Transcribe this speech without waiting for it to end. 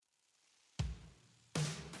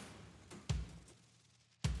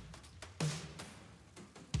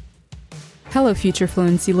Hello, Future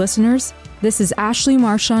Fluency listeners. This is Ashley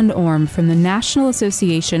Marchand Orme from the National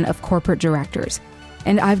Association of Corporate Directors,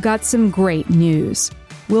 and I've got some great news.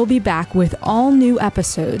 We'll be back with all new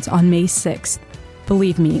episodes on May 6th.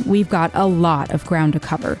 Believe me, we've got a lot of ground to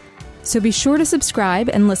cover. So be sure to subscribe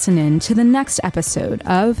and listen in to the next episode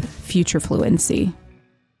of Future Fluency.